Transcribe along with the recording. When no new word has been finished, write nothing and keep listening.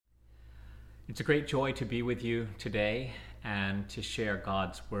It's a great joy to be with you today and to share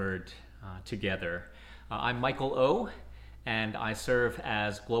God's Word together. I'm Michael O, and I serve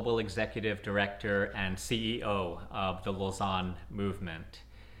as Global Executive Director and CEO of the Lausanne Movement.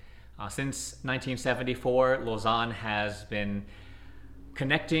 Since 1974, Lausanne has been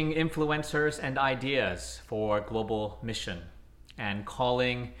connecting influencers and ideas for global mission and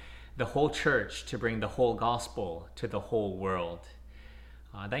calling the whole church to bring the whole gospel to the whole world.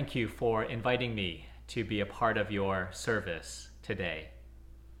 Thank you for inviting me to be a part of your service today.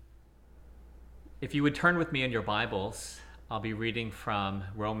 If you would turn with me in your Bibles, I'll be reading from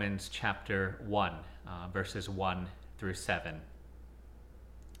Romans chapter 1, verses 1 through 7.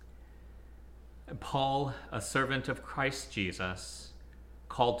 Paul, a servant of Christ Jesus,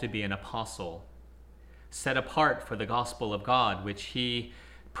 called to be an apostle, set apart for the gospel of God, which he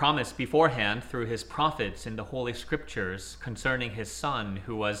promised beforehand through his prophets in the Holy Scriptures concerning his Son,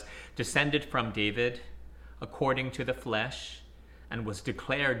 who was descended from David according to the flesh, and was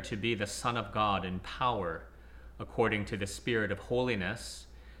declared to be the Son of God in power, according to the Spirit of holiness,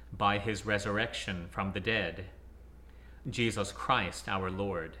 by his resurrection from the dead, Jesus Christ our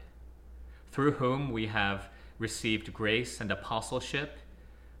Lord, through whom we have received grace and apostleship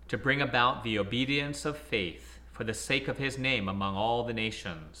to bring about the obedience of faith for the sake of his name among all the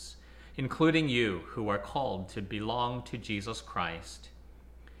nations, including you who are called to belong to Jesus Christ.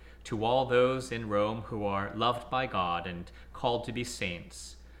 To all those in Rome who are loved by God and called to be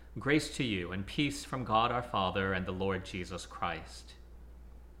saints, grace to you and peace from God our Father and the Lord Jesus Christ.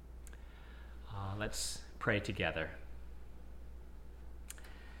 Let's pray together.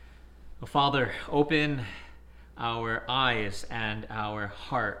 Father, open our eyes and our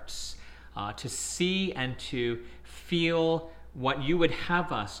hearts to see and to feel what you would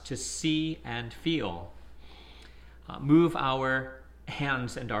have us to see and feel. Move our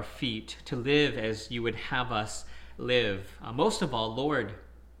hands and our feet to live as you would have us live. Most of all, Lord,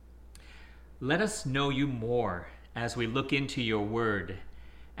 let us know you more as we look into your word,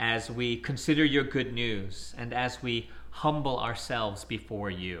 as we consider your good news, and as we humble ourselves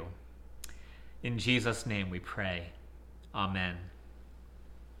before you. In Jesus' name we pray. Amen.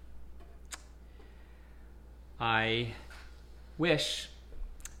 I wish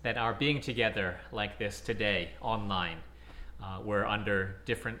that our being together like this today, online, were under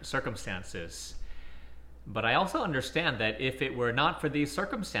different circumstances. But I also understand that if it were not for these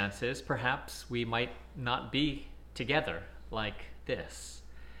circumstances, perhaps we might not be together like this.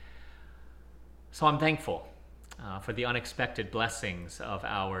 So I'm thankful for the unexpected blessings of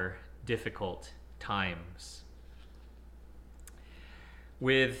our difficult times.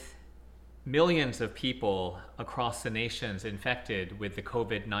 With millions of people across the nations infected with the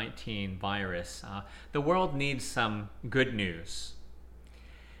COVID-19 virus, the world needs some good news.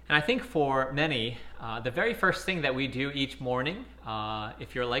 And I think for many, the very first thing that we do each morning,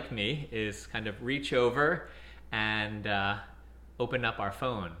 if you're like me, is kind of reach over and open up our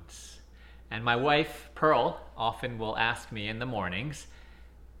phones. And my wife, Pearl, often will ask me in the mornings,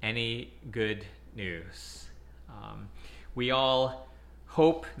 any good news? We all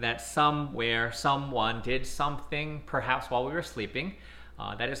hope that somewhere someone did something, perhaps while we were sleeping,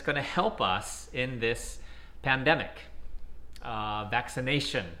 that is going to help us in this pandemic.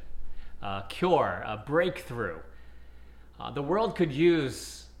 Vaccination, cure, a breakthrough. The world could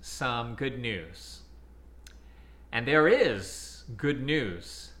use some good news. And there is good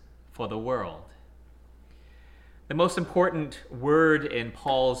news for the world. The most important word in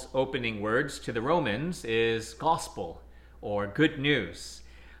Paul's opening words to the Romans is gospel, or good news.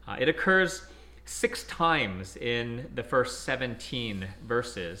 It occurs 6 times in the first 17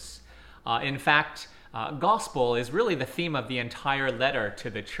 verses. In fact, gospel is really the theme of the entire letter to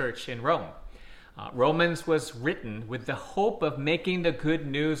the church in Rome. Romans was written with the hope of making the good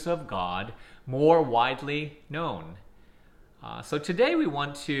news of God more widely known. So today we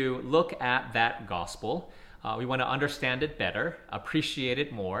want to look at that gospel. We want to understand it better, appreciate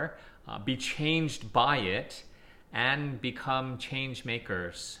it more, be changed by it, and become change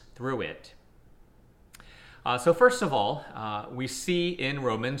makers through it. So first of all, we see in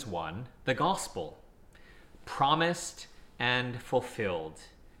Romans 1 the gospel, promised and fulfilled.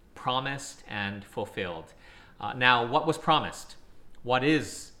 Promised and fulfilled. Now, what was promised? What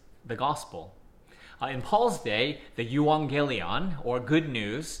is the gospel? In Paul's day, the euangelion, or good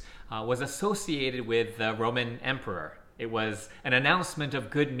news, was associated with the Roman emperor. It was an announcement of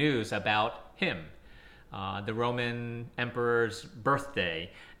good news about him. The Roman emperor's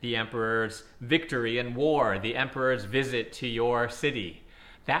birthday, the emperor's victory in war, the emperor's visit to your city.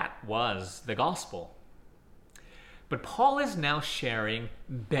 That was the gospel. But Paul is now sharing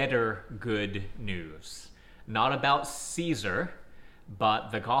better good news, not about Caesar,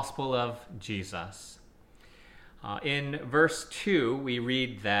 but the gospel of Jesus. In verse 2, we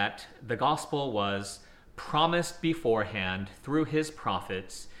read that the gospel was promised beforehand through his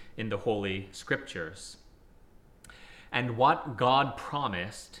prophets in the Holy Scriptures. And what God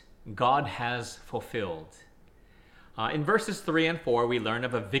promised, God has fulfilled. In verses 3 and 4, we learn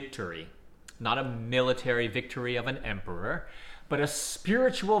of a victory, not a military victory of an emperor, but a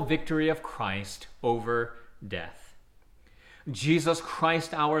spiritual victory of Christ over death. Jesus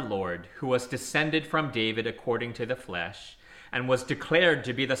Christ our Lord, who was descended from David according to the flesh, and was declared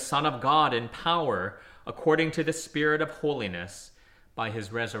to be the Son of God in power according to the Spirit of holiness by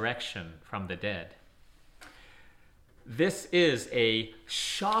his resurrection from the dead. This is a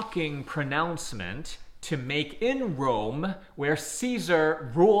shocking pronouncement to make in Rome, where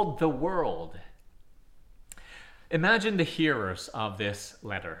Caesar ruled the world. Imagine the hearers of this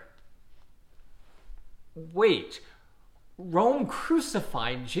letter. Wait, Rome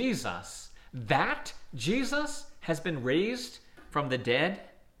crucified Jesus. That Jesus has been raised from the dead?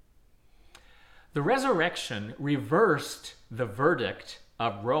 The resurrection reversed the verdict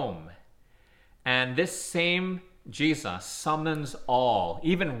of Rome. And this same Jesus summons all,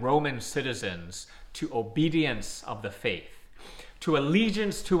 even Roman citizens, to obedience of the faith, to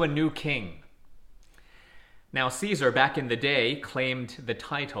allegiance to a new king. Now, Caesar, back in the day, claimed the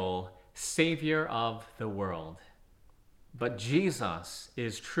title Savior of the world. But Jesus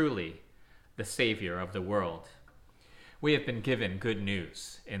is truly the Savior of the world. We have been given good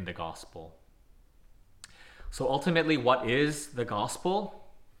news in the gospel. So ultimately, what is the gospel?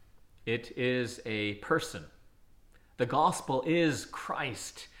 It is a person. The gospel is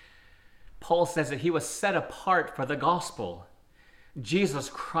Christ. Paul says that he was set apart for the gospel, Jesus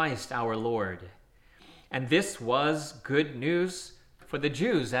Christ our Lord. And this was good news for the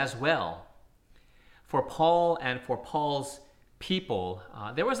Jews as well. For Paul and for Paul's people,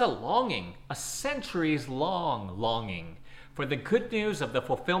 there was a longing, a centuries-long longing for the good news of the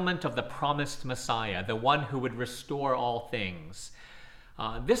fulfillment of the promised Messiah, the one who would restore all things.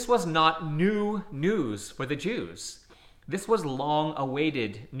 This was not new news for the Jews. This was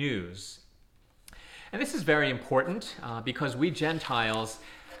long-awaited news. And this is very important because we Gentiles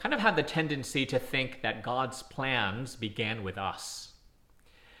kind of have the tendency to think that God's plans began with us.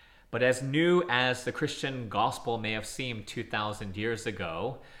 But as new as the Christian gospel may have seemed 2,000 years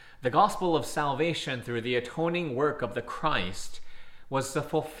ago, the gospel of salvation through the atoning work of the Christ was the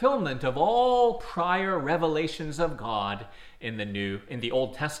fulfillment of all prior revelations of God in the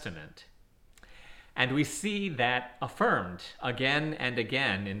Old Testament. And we see that affirmed again and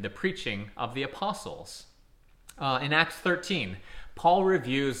again in the preaching of the apostles. In Acts 13, Paul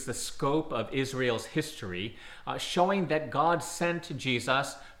reviews the scope of Israel's history, showing that God sent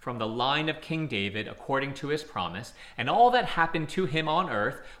Jesus from the line of King David according to his promise, and all that happened to him on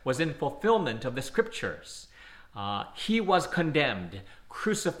earth was in fulfillment of the scriptures. He was condemned,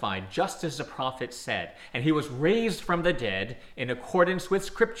 crucified, just as the prophet said, and he was raised from the dead in accordance with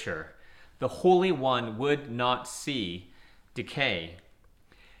scripture. The Holy One would not see decay.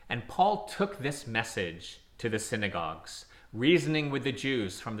 And Paul took this message to the synagogues, reasoning with the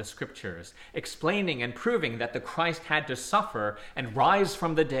Jews from the scriptures, explaining and proving that the Christ had to suffer and rise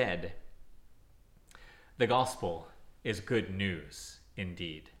from the dead. The gospel is good news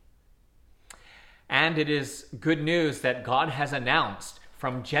indeed. And it is good news that God has announced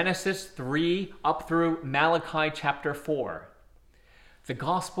from Genesis 3 up through Malachi chapter 4. The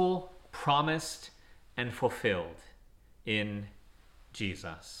gospel promised and fulfilled in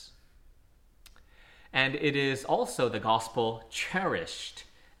Jesus. And it is also the gospel cherished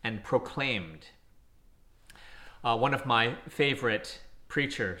and proclaimed. One of my favorite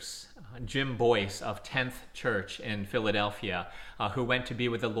preachers, Jim Boyce of 10th Church in Philadelphia, who went to be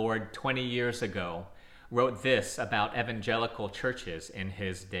with the Lord 20 years ago, wrote this about evangelical churches in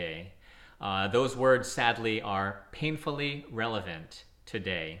his day. Those words, sadly, are painfully relevant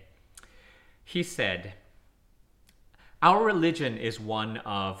today. He said, "Our religion is one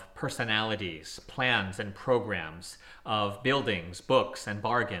of personalities, plans, and programs, of buildings, books, and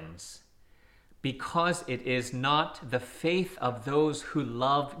bargains. Because it is not the faith of those who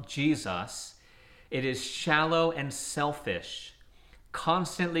love Jesus, it is shallow and selfish,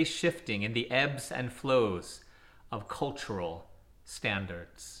 constantly shifting in the ebbs and flows of cultural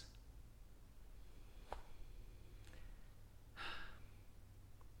standards."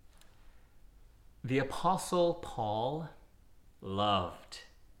 The Apostle Paul loved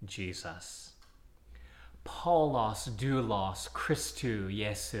Jesus. Paulos doulos Christou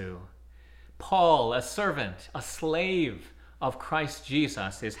Iesu. Paul, a servant, a slave of Christ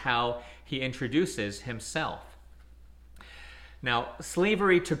Jesus, is how he introduces himself. Now,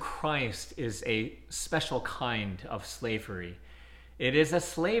 slavery to Christ is a special kind of slavery. It is a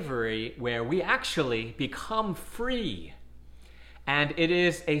slavery where we actually become free. And it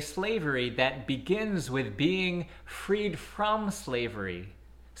is a slavery that begins with being freed from slavery,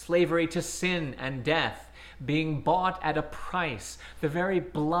 slavery to sin and death, being bought at a price, the very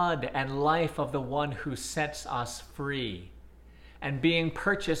blood and life of the one who sets us free. And being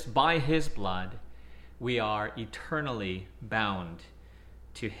purchased by his blood, we are eternally bound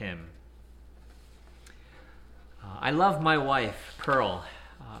to him. I love my wife, Pearl,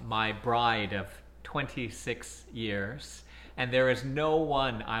 my bride of 26 years, and there is no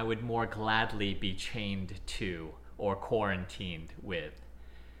one I would more gladly be chained to or quarantined with.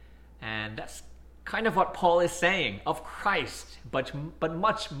 And that's kind of what Paul is saying of Christ, but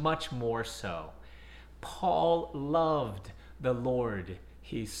much, much more so. Paul loved the Lord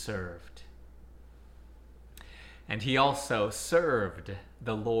he served. And he also served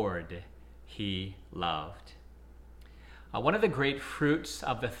the Lord he loved. One of the great fruits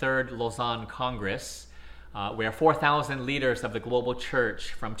of the Third Lausanne Congress, where 4,000 leaders of the global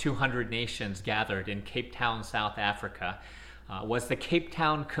church from 200 nations gathered in Cape Town, South Africa, was the Cape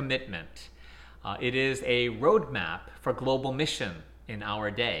Town Commitment. It is a roadmap for global mission in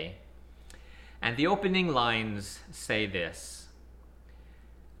our day. And the opening lines say this: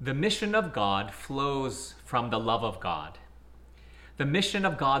 "The mission of God flows from the love of God. The mission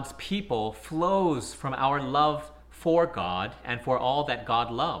of God's people flows from our love for God and for all that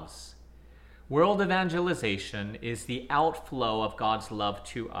God loves. World evangelization is the outflow of God's love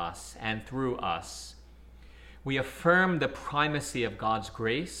to us and through us. We affirm the primacy of God's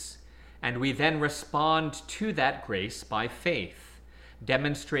grace, and we then respond to that grace by faith,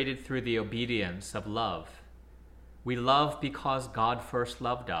 demonstrated through the obedience of love. We love because God first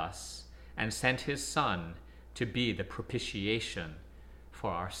loved us and sent his Son to be the propitiation for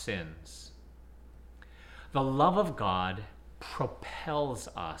our sins." The love of God propels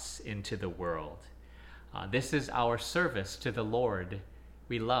us into the world. This is our service to the Lord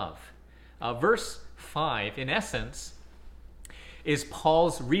we love. Verse 5, in essence, is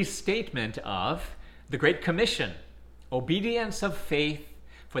Paul's restatement of the Great Commission, obedience of faith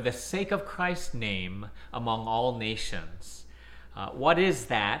for the sake of Christ's name among all nations. What is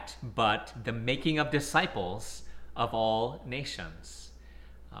that but the making of disciples of all nations?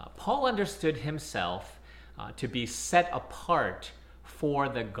 Paul understood himself to be set apart for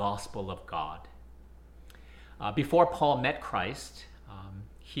the gospel of God. Before Paul met Christ,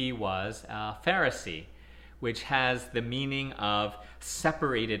 he was a Pharisee, which has the meaning of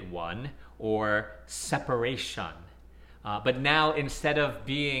separated one or separation. But now, instead of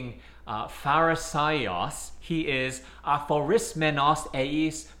being Pharisaios, he is aphorismenos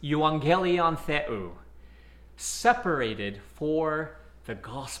eis euangelion theou, separated for the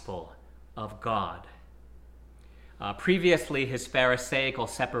gospel of God. Previously, his Pharisaical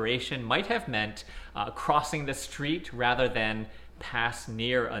separation might have meant crossing the street rather than pass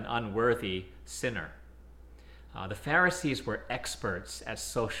near an unworthy sinner. The Pharisees were experts at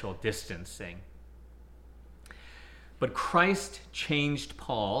social distancing. But Christ changed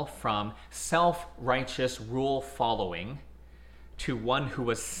Paul from self-righteous rule-following to one who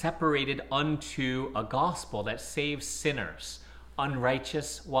was separated unto a gospel that saves sinners,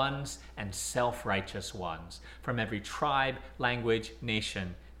 unrighteous ones and self-righteous ones, from every tribe, language,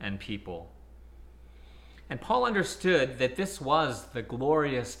 nation, and people. And Paul understood that this was the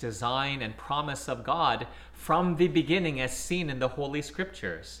glorious design and promise of God from the beginning, as seen in the Holy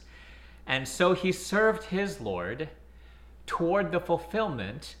Scriptures. And so he served his Lord toward the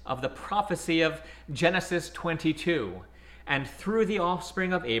fulfillment of the prophecy of Genesis 22. And through the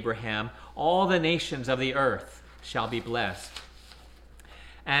offspring of Abraham, all the nations of the earth shall be blessed.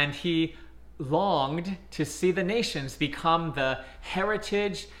 And he longed to see the nations become the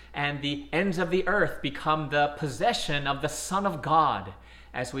heritage and the ends of the earth become the possession of the Son of God,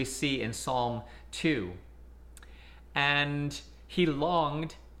 as we see in Psalm 2. And he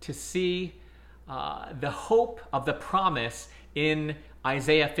longed to see the hope of the promise in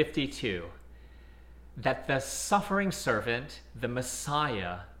Isaiah 52, that the suffering servant, the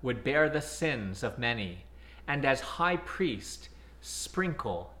Messiah, would bear the sins of many, and as high priest,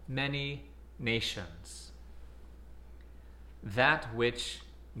 sprinkle many nations. That which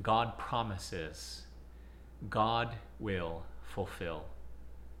God promises, God will fulfill.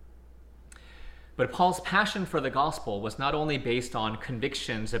 But Paul's passion for the gospel was not only based on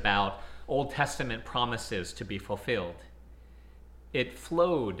convictions about Old Testament promises to be fulfilled. It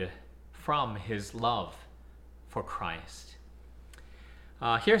flowed from his love for Christ.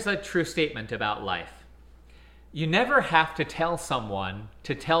 Here's a true statement about life. You never have to tell someone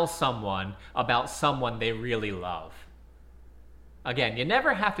about someone they really love. Again, you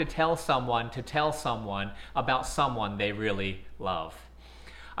never have to tell someone about someone they really love.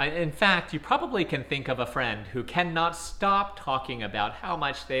 In fact, you probably can think of a friend who cannot stop talking about how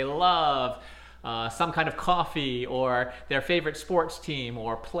much they love some kind of coffee or their favorite sports team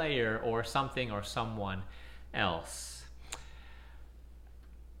or player or something or someone else.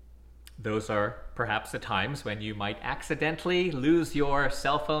 Those are perhaps the times when you might accidentally lose your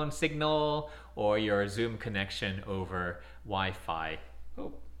cell phone signal or your Zoom connection over Wi-Fi.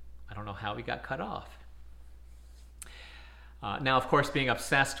 Oh, I don't know how we got cut off. Now, of course, being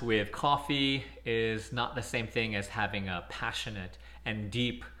obsessed with coffee is not the same thing as having a passionate and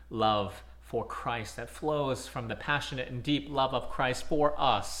deep love for Christ that flows from the passionate and deep love of Christ for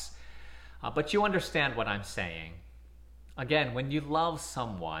us. But you understand what I'm saying. Again, when you love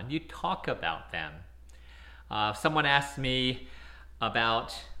someone, you talk about them. If someone asks me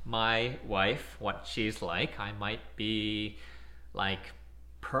about my wife, what she's like, I might be like,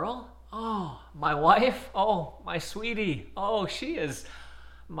 Pearl? Oh, my wife? Oh, my sweetie. Oh, she is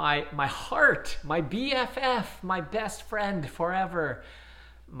my heart, my BFF, my best friend forever,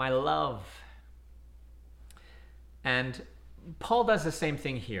 my love. And Paul does the same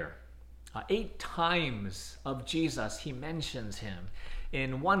thing here. 8 times of Jesus, he mentions him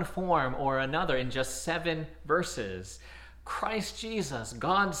in one form or another in just 7 verses. Christ Jesus,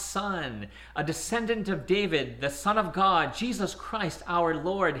 God's Son, a descendant of David, the Son of God, Jesus Christ, our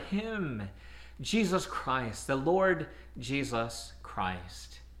Lord, him, Jesus Christ, the Lord Jesus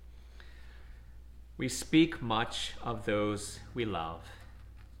Christ. We speak much of those we love.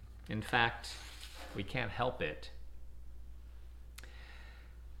 In fact, we can't help it.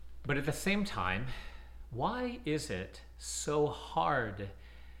 But at the same time, why is it so hard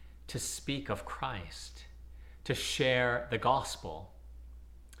to speak of Christ, to share the gospel?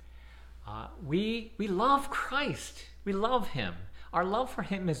 We love Christ. We love him. Our love for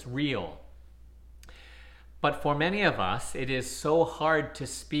him is real. But for many of us, it is so hard to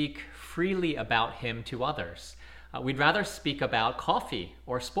speak freely about him to others. We'd rather speak about coffee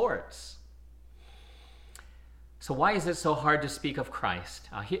or sports. So why is it so hard to speak of Christ?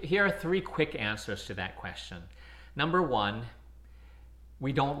 Here are 3 quick answers to that question. Number 1,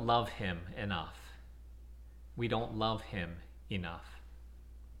 we don't love him enough. We don't love him enough.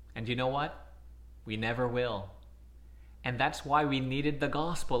 And you know what? We never will. And that's why we needed the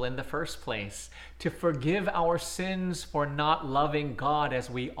gospel in the first place, to forgive our sins for not loving God as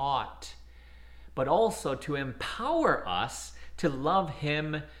we ought, but also to empower us to love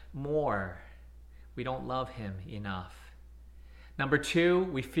him more. We don't love him enough. Number 2,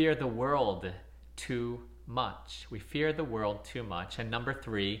 we fear the world too much. We fear the world too much. And number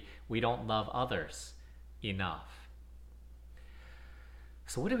 3, we don't love others enough.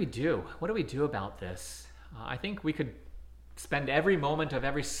 So what do we do? What do we do about this? I think we could spend every moment of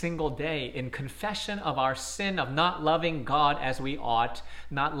every single day in confession of our sin of not loving God as we ought,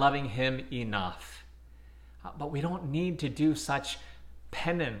 not loving him enough. But we don't need to do such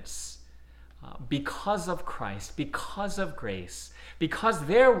penance because of Christ, because of grace, because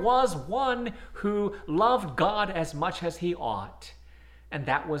there was one who loved God as much as he ought, and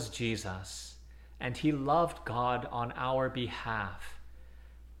that was Jesus. And he loved God on our behalf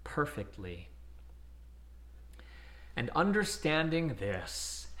perfectly. And understanding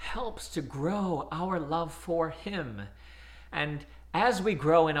this helps to grow our love for him. And as we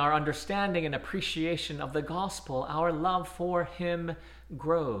grow in our understanding and appreciation of the gospel, our love for him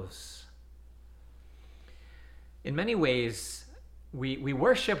grows. In many ways, we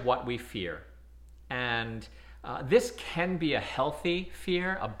worship what we fear. And this can be a healthy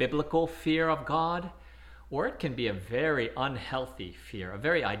fear, a biblical fear of God, or it can be a very unhealthy fear, a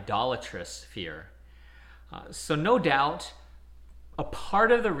very idolatrous fear. So no doubt, a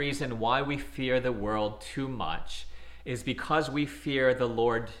part of the reason why we fear the world too much is because we fear the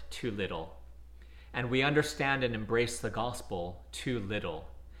Lord too little. And we understand and embrace the gospel too little.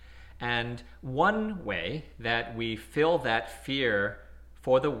 And one way that we fill that fear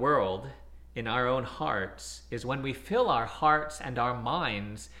for the world in our own hearts is when we fill our hearts and our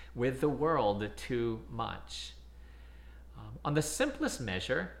minds with the world too much. On the simplest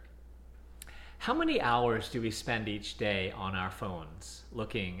measure, how many hours do we spend each day on our phones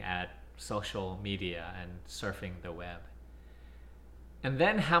looking at social media and surfing the web? And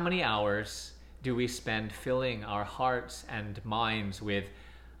then how many hours do we spend filling our hearts and minds with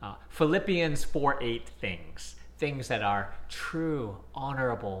Philippians 4:8 things that are true,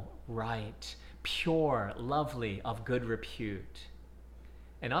 honorable, right, pure, lovely, of good repute.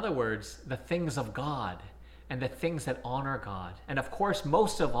 In other words, the things of God and the things that honor God. And of course,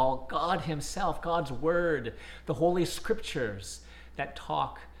 most of all, God himself, God's word, the Holy Scriptures that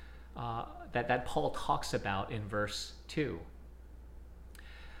that Paul talks about in verse 2.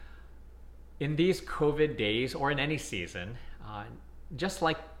 In these COVID days, or in any season, just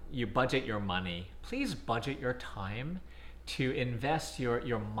like you budget your money, please budget your time to invest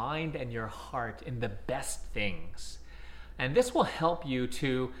your mind and your heart in the best things. And this will help you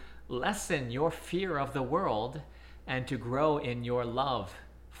to lessen your fear of the world and to grow in your love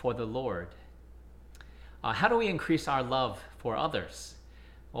for the Lord. How do we increase our love for others?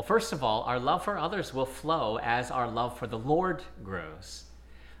 Well, first of all, our love for others will flow as our love for the Lord grows.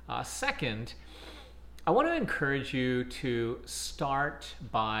 Second, I want to encourage you to start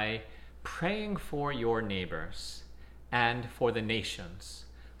by praying for your neighbors and for the nations,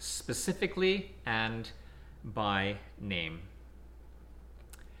 specifically and by name.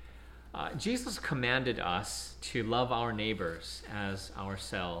 Jesus commanded us to love our neighbors as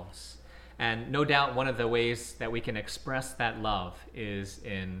ourselves. And no doubt one of the ways that we can express that love is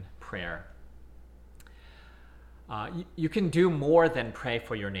in prayer. You can do more than pray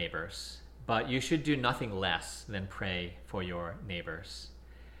for your neighbors, but you should do nothing less than pray for your neighbors.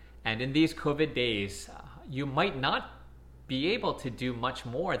 And in these COVID days, you might not be able to do much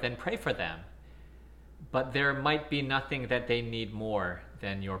more than pray for them, but there might be nothing that they need more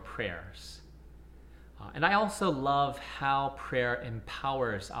than your prayers. And I also love how prayer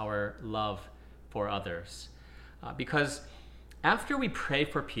empowers our love for others. Because after we pray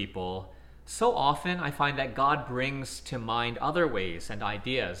for people, so often I find that God brings to mind other ways and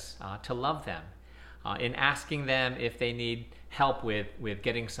ideas to love them. In asking them if they need help with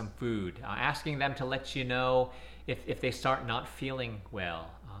getting some food, asking them to let you know if they start not feeling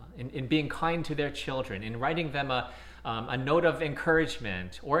well, in being kind to their children, in writing them a note of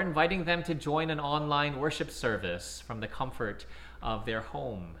encouragement, or inviting them to join an online worship service from the comfort of their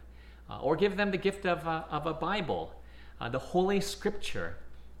home, or give them the gift of a Bible, the Holy Scripture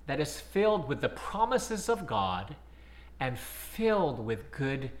that is filled with the promises of God and filled with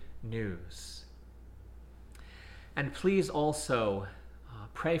good news. And please also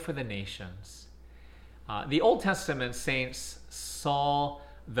pray for the nations. The Old Testament saints saw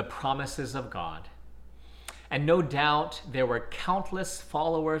the promises of God. And no doubt there were countless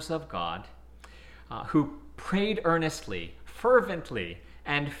followers of God who prayed earnestly, fervently,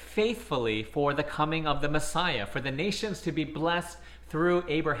 and faithfully for the coming of the Messiah, for the nations to be blessed through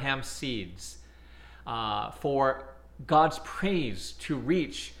Abraham's seeds, for God's praise to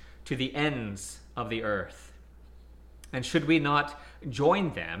reach to the ends of the earth. And should we not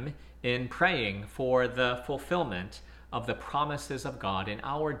join them in praying for the fulfillment of the promises of God in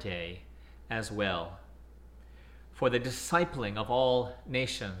our day as well? For the discipling of all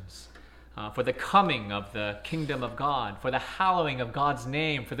nations, for the coming of the kingdom of God, for the hallowing of God's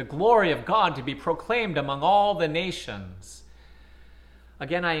name, for the glory of God to be proclaimed among all the nations.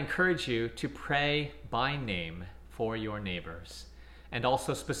 Again, I encourage you to pray by name for your neighbors, and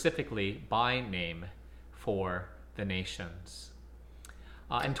also specifically by name for the nations.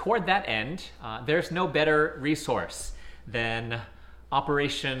 And toward that end, there's no better resource than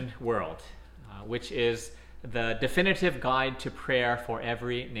Operation World, which is the definitive guide to prayer for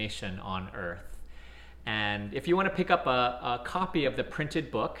every nation on earth. And if you want to pick up a copy of the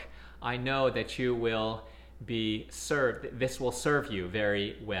printed book, I know that you will be served. This will serve you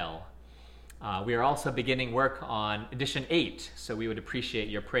very well. We are also beginning work on edition 8, so we would appreciate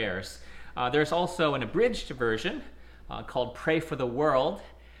your prayers. There's also an abridged version called Pray for the World,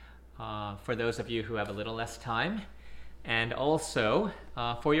 for those of you who have a little less time. And also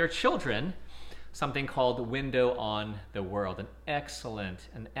for your children, something called Window on the World, an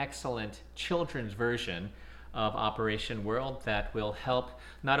excellent children's version of Operation World that will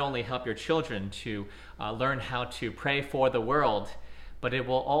not only help your children to learn how to pray for the world, but it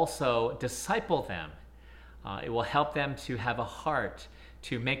will also disciple them. It will help them to have a heart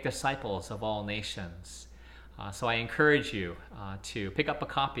to make disciples of all nations. So I encourage you to pick up a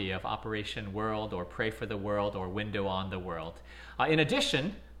copy of Operation World, or Pray for the World, or Window on the World. In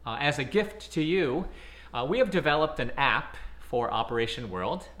addition, as a gift to you, we have developed an app for Operation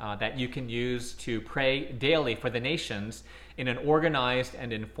World that you can use to pray daily for the nations in an organized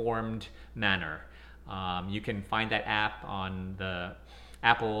and informed manner. You can find that app on the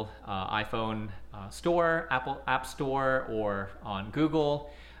Apple iPhone store, Apple App Store, or on Google.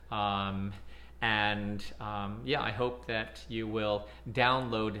 I hope that you will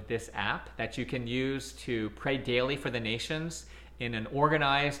download this app that you can use to pray daily for the nations in an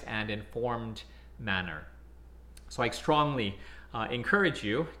organized and informed manner. So I strongly encourage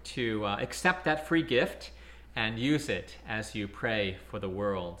you to accept that free gift and use it as you pray for the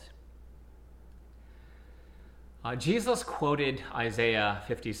world. Jesus quoted Isaiah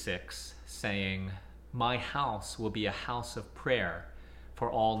 56, saying, "My house will be a house of prayer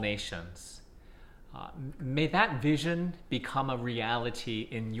for all nations." May that vision become a reality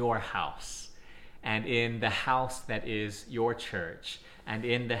in your house, and in the house that is your church, and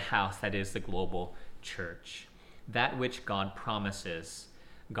in the house that is the global church. That which God promises,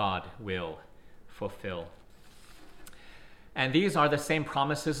 God will fulfill. And these are the same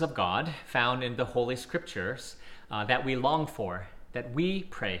promises of God found in the Holy Scriptures that we long for, that we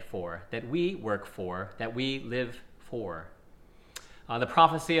pray for, that we work for, that we live for. The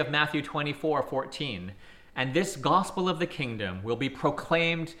prophecy of Matthew 24:14, "And this gospel of the kingdom will be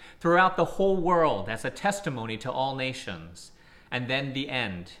proclaimed throughout the whole world as a testimony to all nations, and then the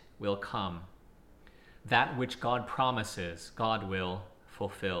end will come." That which God promises, God will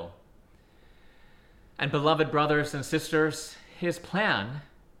fulfill. And beloved brothers and sisters, his plan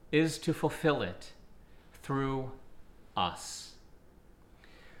is to fulfill it through us.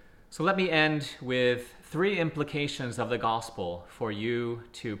 So let me end with 3 implications of the gospel for you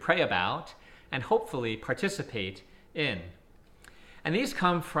to pray about and hopefully participate in. And these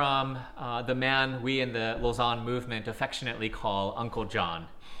come from the man we in the Lausanne movement affectionately call Uncle John.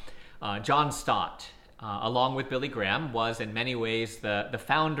 John Stott, along with Billy Graham, was in many ways the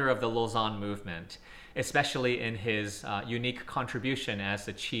founder of the Lausanne movement, especially in his unique contribution as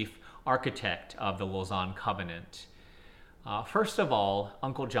the chief architect of the Lausanne Covenant. First of all,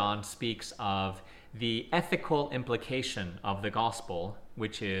 Uncle John speaks of the ethical implication of the gospel,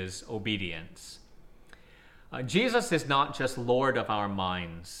 which is obedience. Jesus is not just Lord of our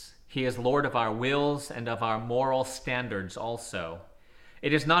minds. He is Lord of our wills and of our moral standards also.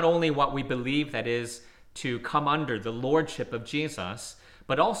 It is not only what we believe that is to come under the lordship of Jesus,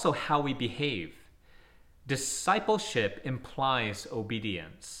 but also how we behave. Discipleship implies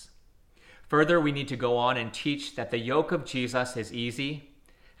obedience. Further, we need to go on and teach that the yoke of Jesus is easy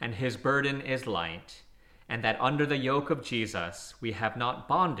and his burden is light, and that under the yoke of Jesus we have not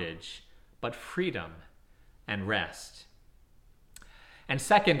bondage, but freedom and rest. And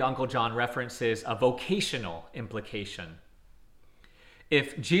second, Uncle John references a vocational implication.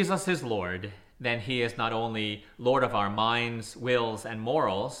 If Jesus is Lord, then he is not only Lord of our minds, wills, and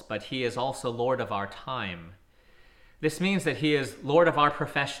morals, but he is also Lord of our time. This means that he is Lord of our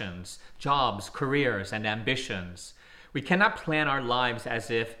professions, jobs, careers, and ambitions. We cannot plan our lives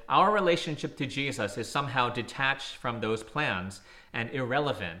as if our relationship to Jesus is somehow detached from those plans and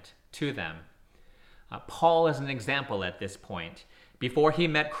irrelevant to them. Paul is an example at this point. Before he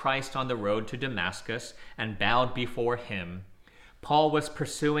met Christ on the road to Damascus and bowed before him, Paul was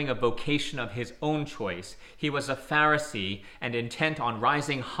pursuing a vocation of his own choice. He was a Pharisee and intent on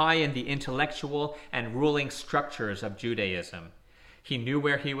rising high in the intellectual and ruling structures of Judaism. He knew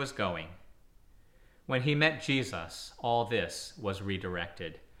where he was going. When he met Jesus, all this was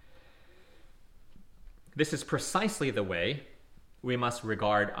redirected. This is precisely the way we must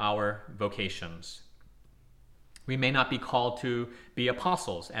regard our vocations. We may not be called to be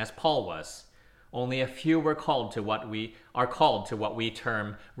apostles, as Paul was. Only a few were called to what we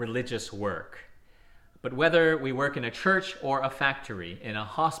term religious work. But whether we work in a church or a factory, in a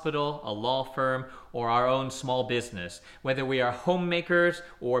hospital, a law firm, or our own small business, whether we are homemakers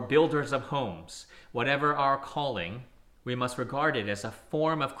or builders of homes, whatever our calling, we must regard it as a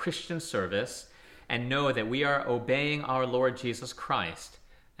form of Christian service and know that we are obeying our Lord Jesus Christ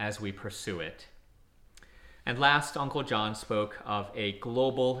as we pursue it. And last, Uncle John spoke of a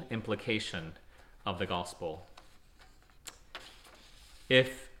global implication of the gospel.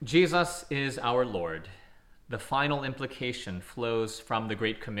 If Jesus is our Lord, the final implication flows from the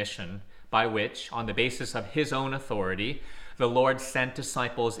Great Commission, by which, on the basis of his own authority, the Lord sent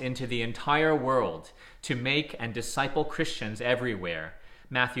disciples into the entire world to make and disciple Christians everywhere.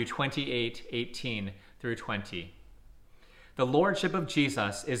 Matthew 28:18 through 20. The lordship of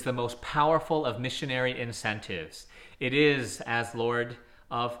Jesus is the most powerful of missionary incentives. It is, as Lord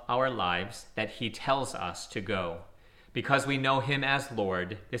of our lives, that he tells us to go. Because we know him as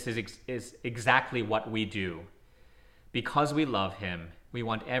Lord, this is exactly what we do. Because we love him, we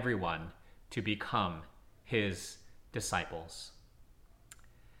want everyone to become his disciples.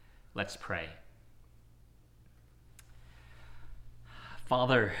 Let's pray.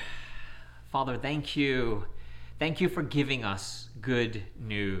 Father, thank you. Thank you for giving us good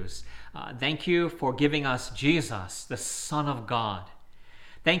news. Thank you for giving us Jesus, the Son of God.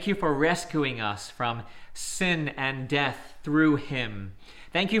 Thank you for rescuing us from sin and death through him.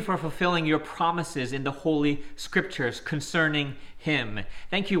 Thank you for fulfilling your promises in the Holy Scriptures concerning him.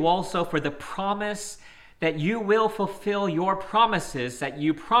 Thank you also for the promise that you will fulfill your promises that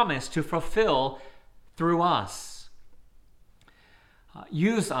you promised to fulfill through us.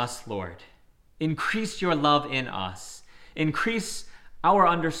 Use us, Lord. Increase your love in us. Increase our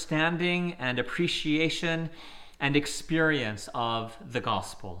understanding and appreciation and experience of the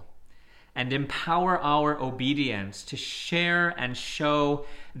gospel. And empower our obedience to share and show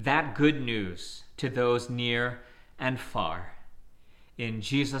that good news to those near and far. In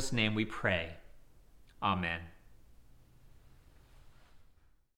Jesus' name we pray. Amen.